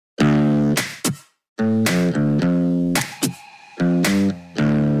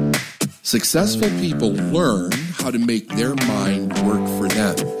Successful people learn how to make their mind work for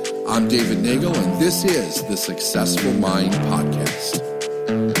them. I'm David Nagel, and this is the Successful Mind Podcast.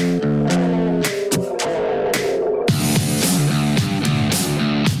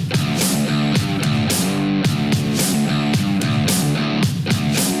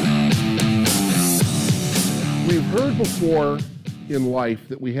 We've heard before in life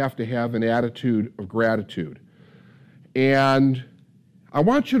that we have to have an attitude of gratitude. And I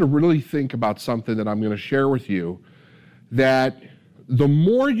want you to really think about something that I'm going to share with you, that the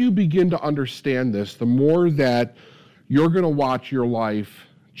more you begin to understand this, the more that you're going to watch your life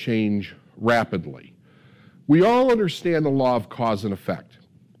change rapidly. We all understand the law of cause and effect.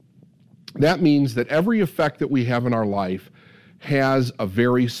 That means that every effect that we have in our life has a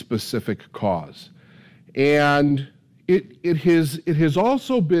very specific cause. And it has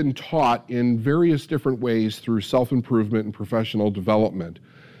also been taught in various different ways through self-improvement and professional development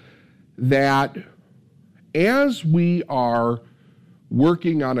that as we are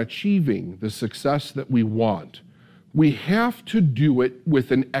working on achieving the success that we want, we have to do it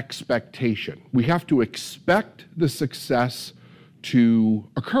with an expectation. We have to expect the success to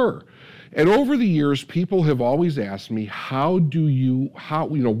occur. And over the years, people have always asked me, what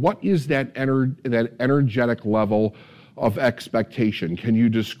is that energetic level of expectation? Can you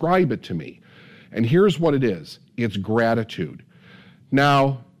describe it to me? And here's what it is. It's gratitude.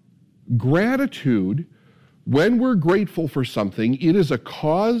 Now, gratitude, when we're grateful for something, it is a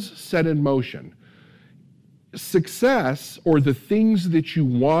cause set in motion. Success, or the things that you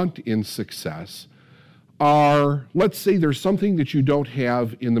want in success, are, let's say there's something that you don't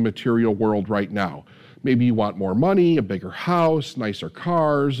have in the material world right now. Maybe you want more money, a bigger house, nicer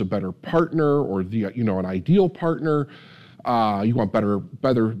cars, a better partner, or an ideal partner. You want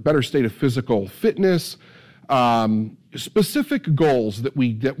better state of physical fitness. Specific goals that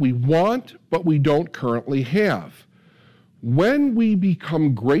we want, but we don't currently have. When we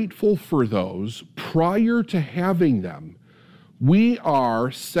become grateful for those prior to having them, we are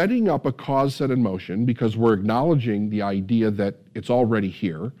setting up a cause set in motion because we're acknowledging the idea that it's already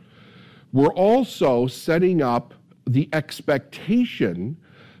here. We're also setting up the expectation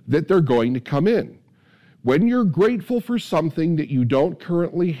that they're going to come in. When you're grateful for something that you don't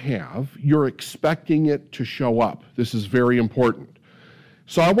currently have, you're expecting it to show up. This is very important.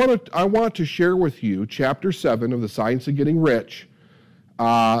 So I want to share with you Chapter 7 of The Science of Getting Rich,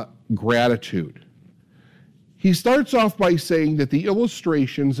 gratitude. He starts off by saying that the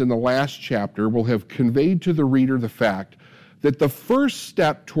illustrations in the last chapter will have conveyed to the reader the fact that the first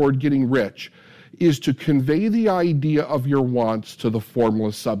step toward getting rich is to convey the idea of your wants to the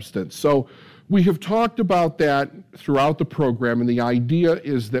formless substance. So we have talked about that throughout the program, and the idea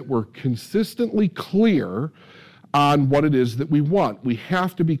is that we're consistently clear on what it is that we want. We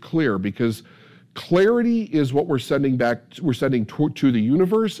have to be clear because clarity is what we're sending to the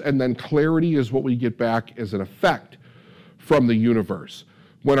universe, and then clarity is what we get back as an effect from the universe.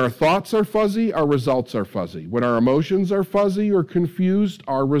 When our thoughts are fuzzy, our results are fuzzy. When our emotions are fuzzy or confused,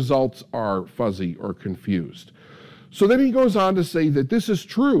 our results are fuzzy or confused. So then he goes on to say that this is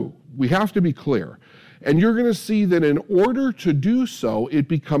true. We have to be clear. And you're going to see that in order to do so, it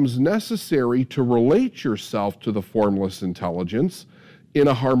becomes necessary to relate yourself to the formless intelligence in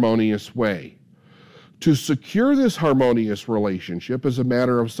a harmonious way. To secure this harmonious relationship is a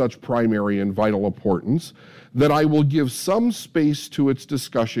matter of such primary and vital importance that I will give some space to its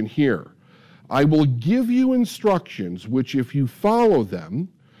discussion here. I will give you instructions which, if you follow them,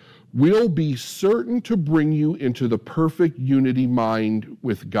 will be certain to bring you into the perfect unity mind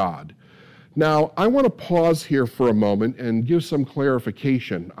with God. Now, I want to pause here for a moment and give some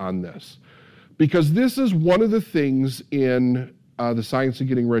clarification on this, because this is one of the things in The Science of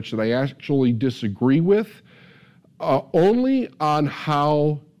Getting Rich that I actually disagree with, only on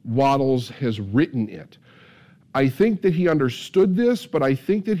how Wattles has written it. I think that he understood this, but I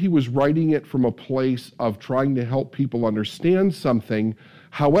think that he was writing it from a place of trying to help people understand something.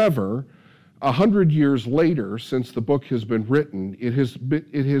 However, 100 years later, since the book has been written, it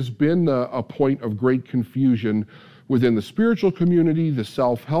has been a point of great confusion within the spiritual community, the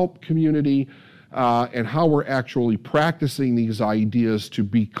self-help community, and how we're actually practicing these ideas to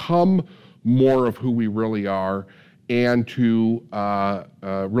become more of who we really are and to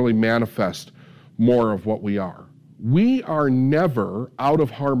really manifest more of what we are. We are never out of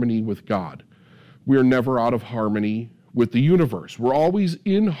harmony with God. We are never out of harmony with the universe. We're always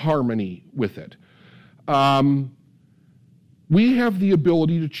in harmony with it. We have the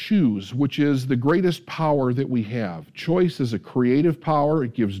ability to choose, which is the greatest power that we have. Choice is a creative power.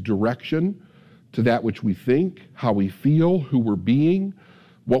 It gives direction to that which we think, how we feel, who we're being.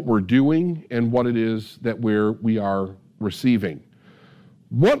 what we're doing, and what it is that we are receiving.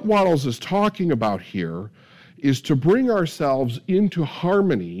 What Wattles is talking about here is to bring ourselves into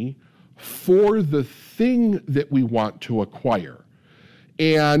harmony for the thing that we want to acquire.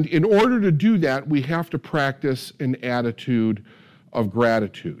 And in order to do that, we have to practice an attitude of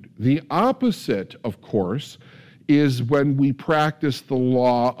gratitude. The opposite, of course, is when we practice the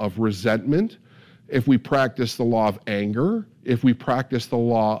law of resentment, if we practice the law of anger, if we practice the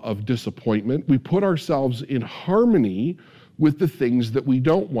law of disappointment, we put ourselves in harmony with the things that we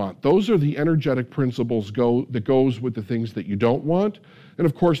don't want. Those are the energetic principles that goes with the things that you don't want. And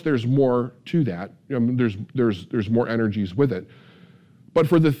of course, there's more to that. There's more energies with it. But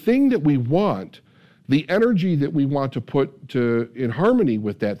for the thing that we want, the energy that we want to put in harmony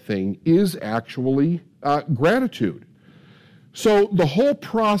with that thing is actually gratitude. So the whole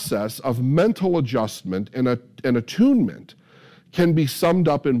process of mental adjustment and attunement can be summed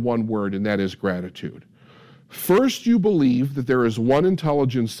up in one word, and that is gratitude. First, you believe that there is one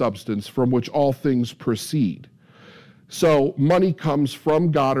intelligent substance from which all things proceed. So money comes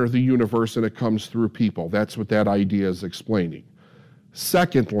from God or the universe, and it comes through people. That's what that idea is explaining.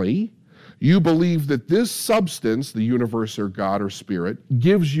 Secondly, you believe that this substance, the universe or God or spirit,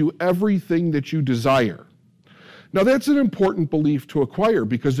 gives you everything that you desire. Now, that's an important belief to acquire,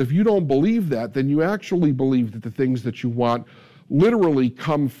 because if you don't believe that, then you actually believe that the things that you want literally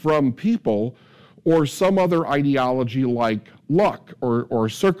come from people or some other ideology like luck or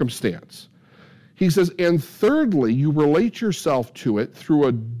circumstance. He says, and thirdly, you relate yourself to it through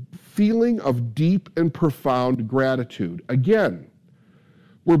a feeling of deep and profound gratitude. Again,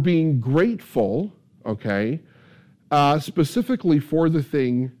 we're being grateful, specifically for the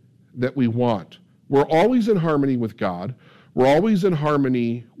thing that we want. We're always in harmony with God. We're always in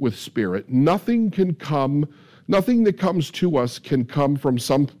harmony with Spirit. Nothing that comes to us can come from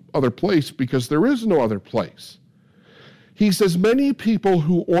some other place, because there is no other place. He says, many people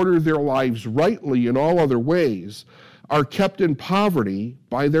who order their lives rightly in all other ways are kept in poverty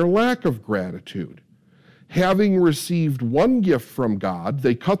by their lack of gratitude. Having received one gift from God,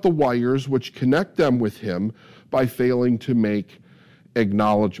 they cut the wires which connect them with Him by failing to make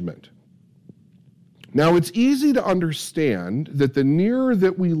acknowledgement. Now, it's easy to understand that the nearer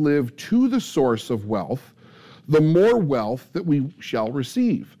that we live to the source of wealth, the more wealth that we shall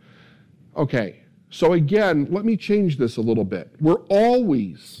receive. Okay, so again, let me change this a little bit. We're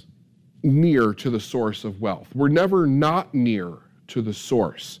always near to the source of wealth. We're never not near to the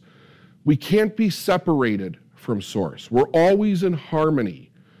source. We can't be separated from source. We're always in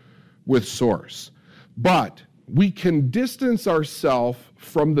harmony with source. But we can distance ourselves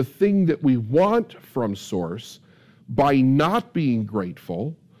from the thing that we want from source by not being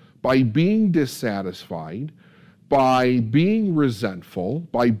grateful, by being dissatisfied, by being resentful,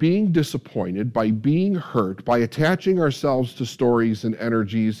 by being disappointed, by being hurt, by attaching ourselves to stories and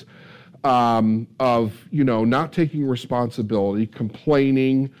energies of not taking responsibility,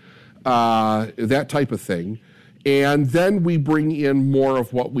 complaining, that type of thing. And then we bring in more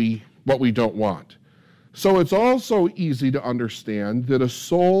of what we don't want. So it's also easy to understand that a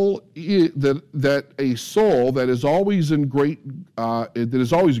soul that is always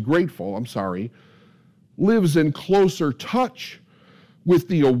grateful, lives in closer touch with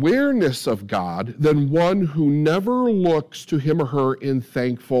the awareness of God than one who never looks to him or her in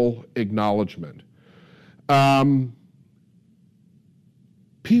thankful acknowledgement.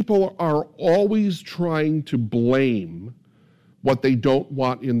 People are always trying to blame what they don't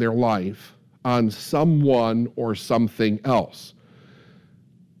want in their life on someone or something else.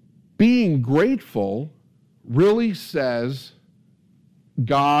 Being grateful really says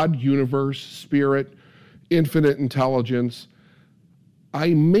God, universe, spirit, infinite intelligence,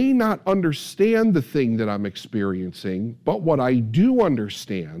 I may not understand the thing that I'm experiencing, but what I do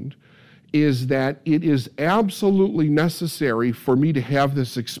understand is that it is absolutely necessary for me to have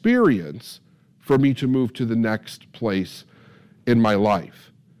this experience for me to move to the next place in my life.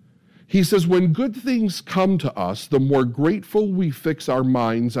 He says, when good things come to us, the more grateful we fix our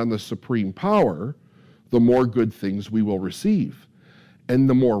minds on the supreme power, the more good things we will receive, and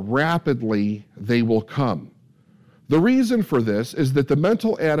the more rapidly they will come. The reason for this is that the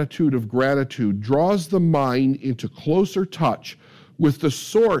mental attitude of gratitude draws the mind into closer touch with the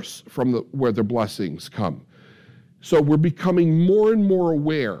source from where the blessings come. So we're becoming more and more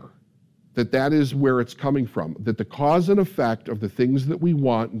aware that is where it's coming from, that the cause and effect of the things that we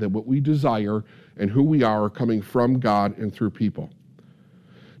want, that what we desire, and who we are coming from God and through people.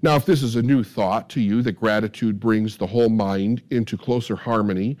 Now, if this is a new thought to you, that gratitude brings the whole mind into closer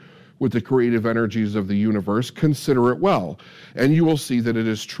harmony with the creative energies of the universe, consider it well, and you will see that it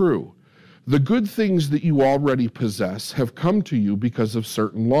is true. The good things that you already possess have come to you because of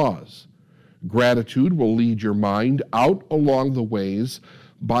certain laws. Gratitude will lead your mind out along the ways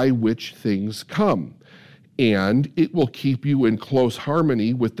by which things come, and it will keep you in close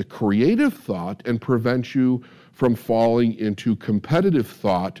harmony with the creative thought and prevent you from falling into competitive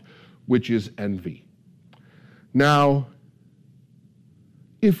thought, which is envy. Now,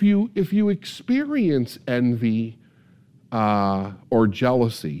 if you experience envy or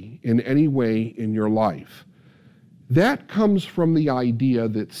jealousy in any way in your life, that comes from the idea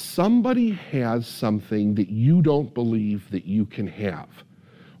that somebody has something that you don't believe that you can have,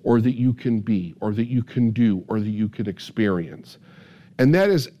 or that you can be, or that you can do, or that you can experience. And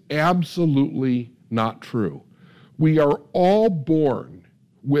that is absolutely not true. We are all born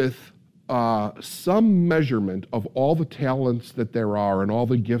with some measurement of all the talents that there are and all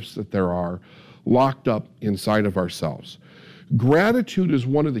the gifts that there are locked up inside of ourselves. Gratitude is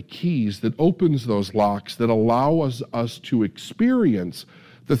one of the keys that opens those locks that allow us to experience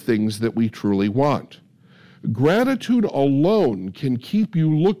the things that we truly want. Gratitude alone can keep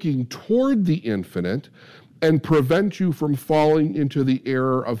you looking toward the infinite and prevent you from falling into the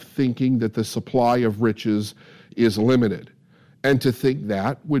error of thinking that the supply of riches is limited. And to think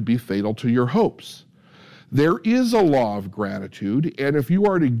that would be fatal to your hopes. There is a law of gratitude, and if you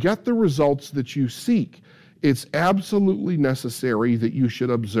are to get the results that you seek, it's absolutely necessary that you should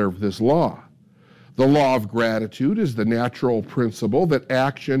observe this law. The law of gratitude is the natural principle that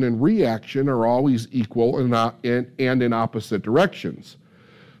action and reaction are always equal and in opposite directions.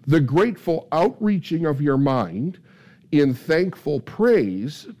 The grateful outreaching of your mind in thankful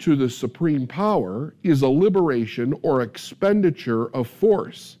praise to the supreme power is a liberation or expenditure of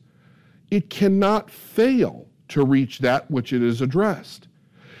force. It cannot fail to reach that which it is addressed.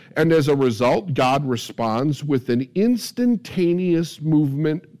 And as a result, God responds with an instantaneous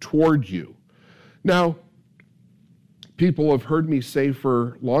movement toward you. Now, people have heard me say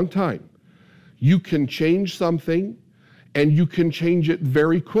for a long time, you can change something and you can change it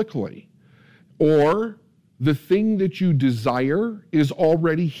very quickly. Or the thing that you desire is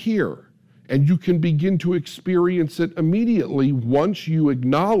already here, and you can begin to experience it immediately once you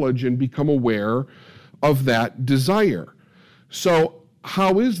acknowledge and become aware of that desire. So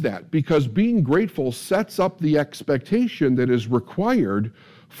how is that? Because being grateful sets up the expectation that is required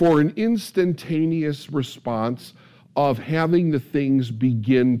for an instantaneous response of having the things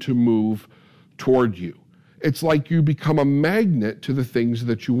begin to move toward you. It's like you become a magnet to the things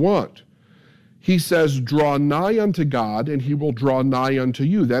that you want. He says, draw nigh unto God, and he will draw nigh unto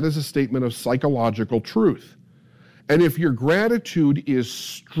you. That is a statement of psychological truth. And if your gratitude is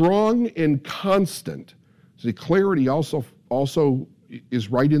strong and constant, the clarity also is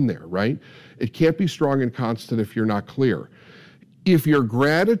right in there, right? It can't be strong and constant if you're not clear. If your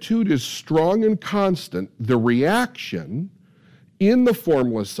gratitude is strong and constant, the reaction in the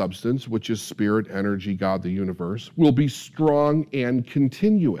formless substance, which is spirit, energy, God, the universe, will be strong and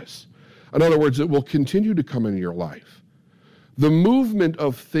continuous. In other words, it will continue to come into your life. The movement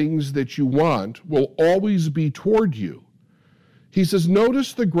of things that you want will always be toward you. He says,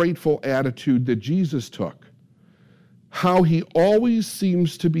 notice the grateful attitude that Jesus took. How he always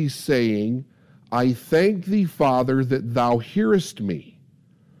seems to be saying, I thank thee, Father, that thou hearest me.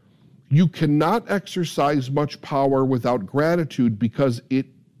 You cannot exercise much power without gratitude because it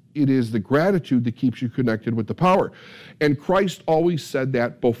is the gratitude that keeps you connected with the power. And Christ always said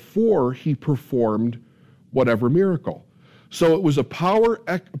that before he performed whatever miracle. So it was a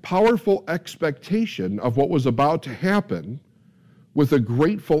powerful expectation of what was about to happen with a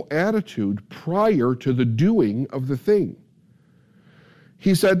grateful attitude prior to the doing of the thing.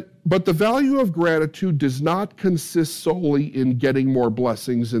 He said, but the value of gratitude does not consist solely in getting more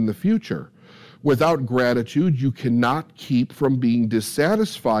blessings in the future. Without gratitude, you cannot keep from being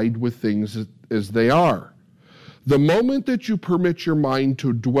dissatisfied with things as they are. The moment that you permit your mind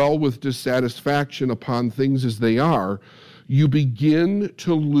to dwell with dissatisfaction upon things as they are, you begin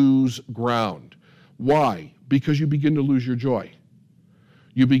to lose ground. Why? Because you begin to lose your joy.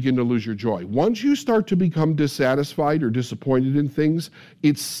 You begin to lose your joy. Once you start to become dissatisfied or disappointed in things,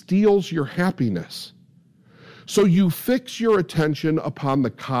 it steals your happiness. So you fix your attention upon the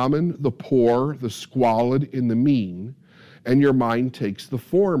common, the poor, the squalid, and the mean, and your mind takes the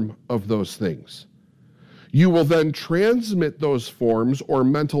form of those things. You will then transmit those forms or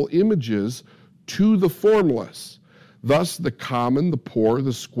mental images to the formless. Thus, the common, the poor,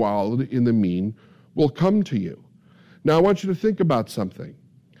 the squalid, and the mean will come to you. Now, I want you to think about something.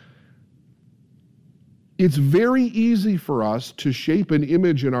 It's very easy for us to shape an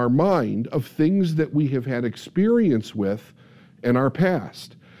image in our mind of things that we have had experience with in our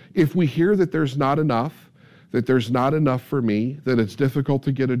past. If we hear that there's not enough for me, that it's difficult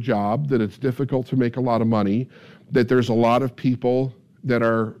to get a job, that it's difficult to make a lot of money, that there's a lot of people that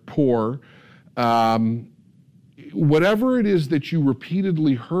are poor, whatever it is that you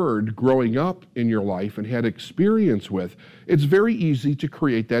repeatedly heard growing up in your life and had experience with, it's very easy to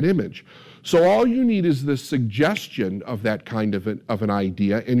create that image. So all you need is the suggestion of that kind of an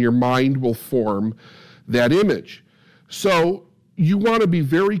idea, and your mind will form that image. So you want to be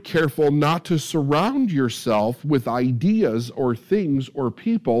very careful not to surround yourself with ideas or things or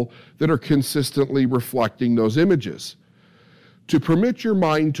people that are consistently reflecting those images. To permit your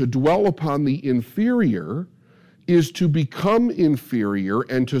mind to dwell upon the inferior is to become inferior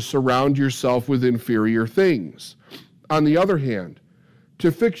and to surround yourself with inferior things. On the other hand,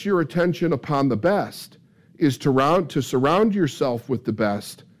 to fix your attention upon the best is to surround yourself with the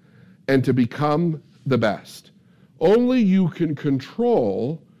best and to become the best. Only you can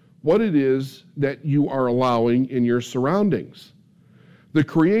control what it is that you are allowing in your surroundings. The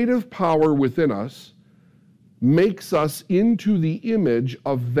creative power within us makes us into the image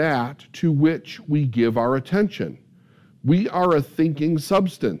of that to which we give our attention. We are a thinking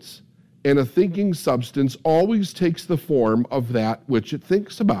substance, and a thinking substance always takes the form of that which it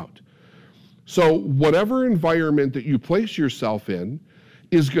thinks about. So whatever environment that you place yourself in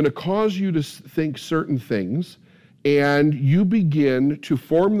is going to cause you to think certain things, and you begin to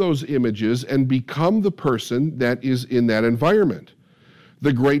form those images and become the person that is in that environment.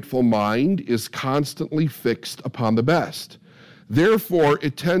 The grateful mind is constantly fixed upon the best. Therefore,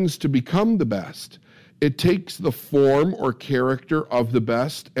 it tends to become the best. It takes the form or character of the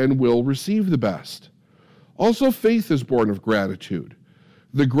best and will receive the best. Also, faith is born of gratitude.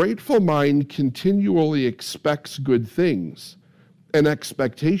 The grateful mind continually expects good things, and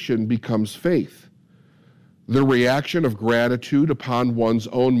expectation becomes faith. The reaction of gratitude upon one's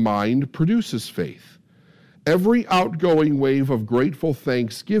own mind produces faith. Every outgoing wave of grateful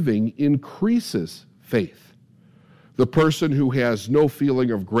thanksgiving increases faith. The person who has no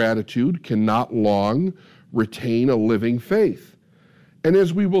feeling of gratitude cannot long retain a living faith. And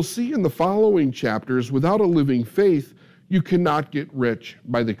as we will see in the following chapters, without a living faith, you cannot get rich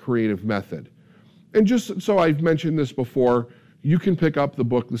by the creative method. And just so I've mentioned this before, you can pick up the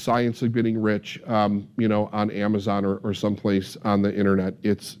book, The Science of Getting Rich, on Amazon or someplace on the internet.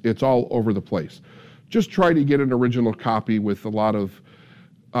 It's all over the place. Just try to get an original copy with a lot of,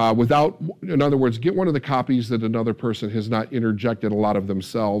 in other words, get one of the copies that another person has not interjected a lot of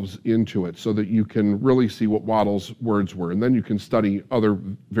themselves into it so that you can really see what Waddell's words were. And then you can study other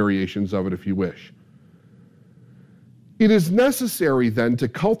variations of it if you wish. It is necessary then to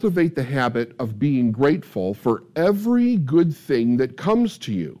cultivate the habit of being grateful for every good thing that comes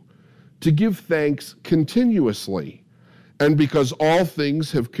to you, to give thanks continuously. And because all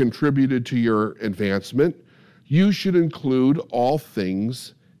things have contributed to your advancement, you should include all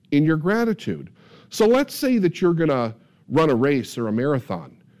things in your gratitude. So let's say that you're going to run a race or a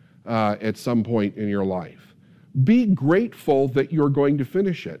marathon at some point in your life. Be grateful that you're going to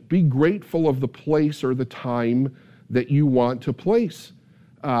finish it. Be grateful of the place or the time that you want to place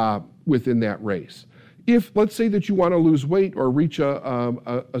within that race. If, let's say that you want to lose weight or reach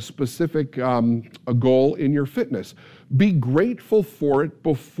a specific a goal in your fitness, be grateful for it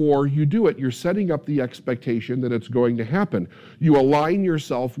before you do it. You're setting up the expectation that it's going to happen. You align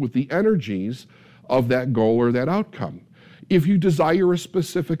yourself with the energies of that goal or that outcome. If you desire a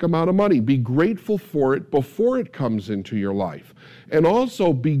specific amount of money, be grateful for it before it comes into your life. And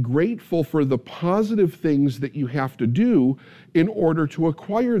also be grateful for the positive things that you have to do in order to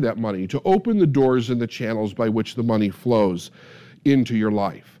acquire that money, to open the doors and the channels by which the money flows into your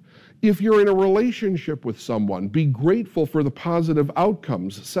life. If you're in a relationship with someone, be grateful for the positive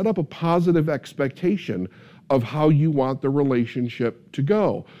outcomes. Set up a positive expectation of how you want the relationship to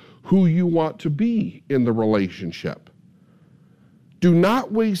go, who you want to be in the relationship. Do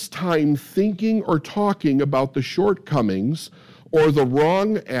not waste time thinking or talking about the shortcomings or the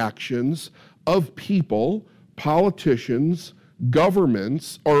wrong actions of people, politicians,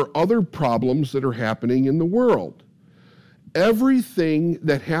 governments, or other problems that are happening in the world. Everything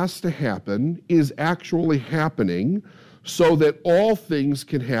that has to happen is actually happening so that all things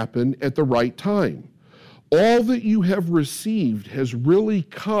can happen at the right time. All that you have received has really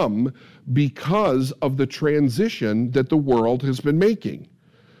come because of the transition that the world has been making.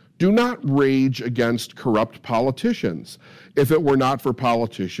 Do not rage against corrupt politicians. If it were not for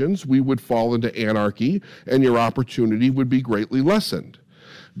politicians, we would fall into anarchy and your opportunity would be greatly lessened.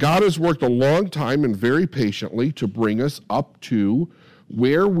 God has worked a long time and very patiently to bring us up to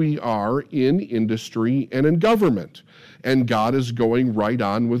where we are in industry and in government. And God is going right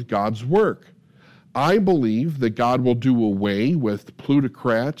on with God's work. I believe that God will do away with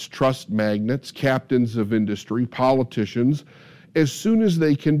plutocrats, trust magnates, captains of industry, politicians, as soon as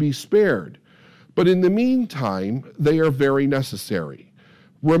they can be spared. But in the meantime, they are very necessary.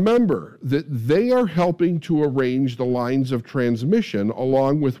 Remember that they are helping to arrange the lines of transmission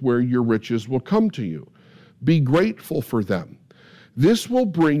along with where your riches will come to you. Be grateful for them. This will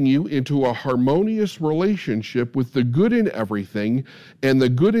bring you into a harmonious relationship with the good in everything, and the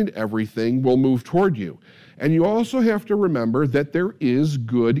good in everything will move toward you. And you also have to remember that there is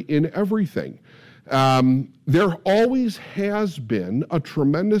good in everything. There always has been a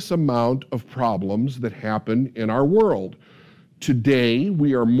tremendous amount of problems that happen in our world. Today,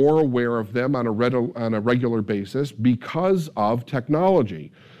 we are more aware of them on a regular basis because of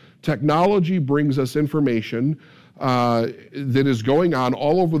technology. Technology brings us information that is going on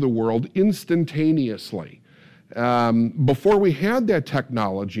all over the world instantaneously. Before we had that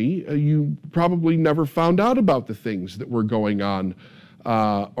technology, you probably never found out about the things that were going on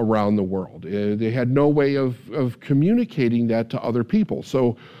around the world. They had no way of communicating that to other people.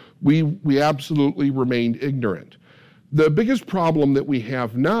 So we absolutely remained ignorant. The biggest problem that we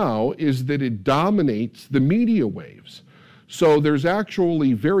have now is that it dominates the media waves. So there's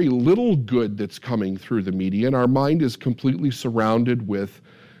actually very little good that's coming through the media, and our mind is completely surrounded with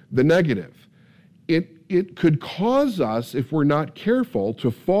the negative. It could cause us, if we're not careful,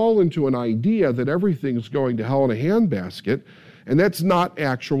 to fall into an idea that everything's going to hell in a handbasket, and that's not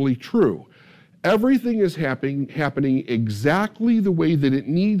actually true. Everything is happening exactly the way that it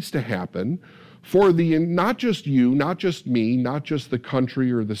needs to happen for not just you, not just me, not just the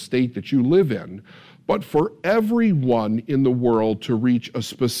country or the state that you live in, but for everyone in the world to reach a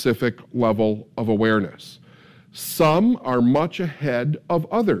specific level of awareness. Some are much ahead of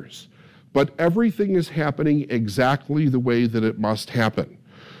others, but everything is happening exactly the way that it must happen.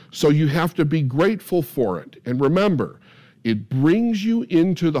 So you have to be grateful for it. And remember, it brings you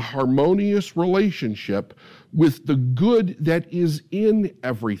into the harmonious relationship with the good that is in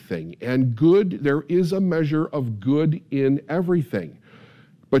everything. And there is a measure of good in everything.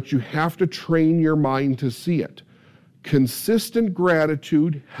 But you have to train your mind to see it. Consistent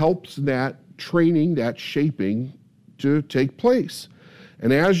gratitude helps that training, that shaping to take place.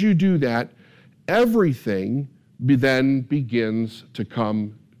 And as you do that, everything then begins to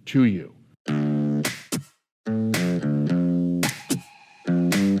come to you.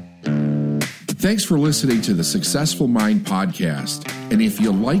 Thanks for listening to the Successful Mind podcast. And if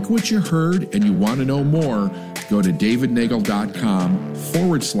you like what you heard and you want to know more, go to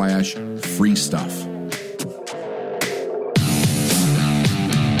davidnagel.com/free stuff.